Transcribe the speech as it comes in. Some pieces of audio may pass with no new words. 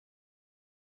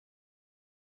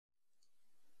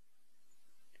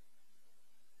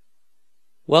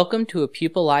Welcome to a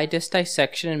pupil eye disc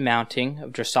dissection and mounting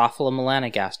of Drosophila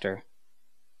melanogaster.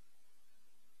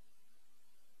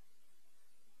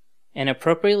 An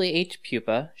appropriately aged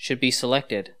pupa should be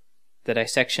selected. The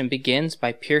dissection begins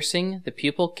by piercing the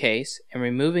pupil case and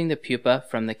removing the pupa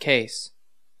from the case.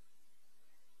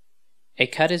 A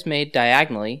cut is made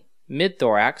diagonally,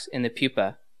 mid-thorax, in the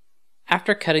pupa.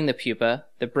 After cutting the pupa,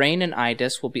 the brain and eye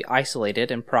disc will be isolated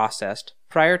and processed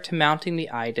prior to mounting the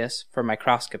eye disc for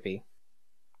microscopy.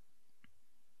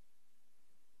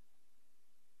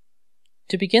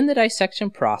 To begin the dissection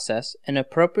process, an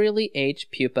appropriately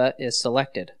aged pupa is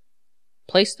selected.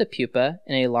 Place the pupa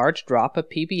in a large drop of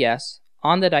PBS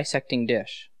on the dissecting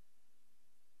dish.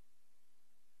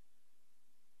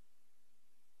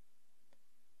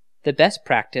 The best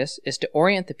practice is to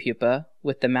orient the pupa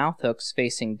with the mouth hooks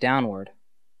facing downward.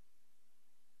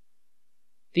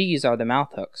 These are the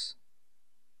mouth hooks.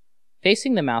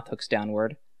 Facing the mouth hooks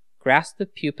downward, grasp the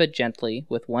pupa gently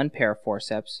with one pair of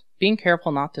forceps, being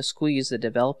careful not to squeeze the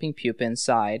developing pupa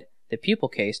inside the pupil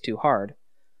case too hard.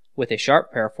 With a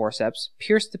sharp pair of forceps,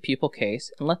 pierce the pupil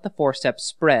case and let the forceps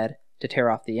spread to tear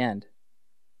off the end.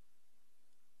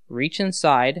 Reach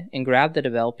inside and grab the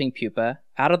developing pupa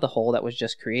out of the hole that was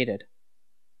just created.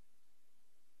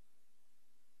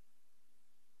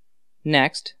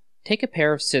 Next, take a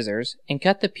pair of scissors and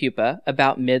cut the pupa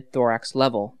about mid-thorax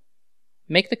level.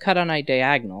 Make the cut on a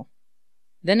diagonal.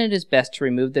 Then it is best to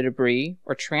remove the debris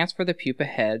or transfer the pupa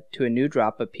head to a new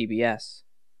drop of PBS.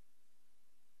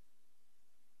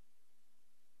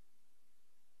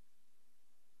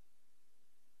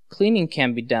 Cleaning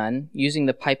can be done using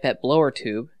the pipette blower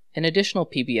tube, and additional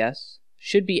PBS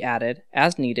should be added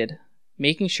as needed,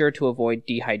 making sure to avoid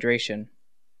dehydration.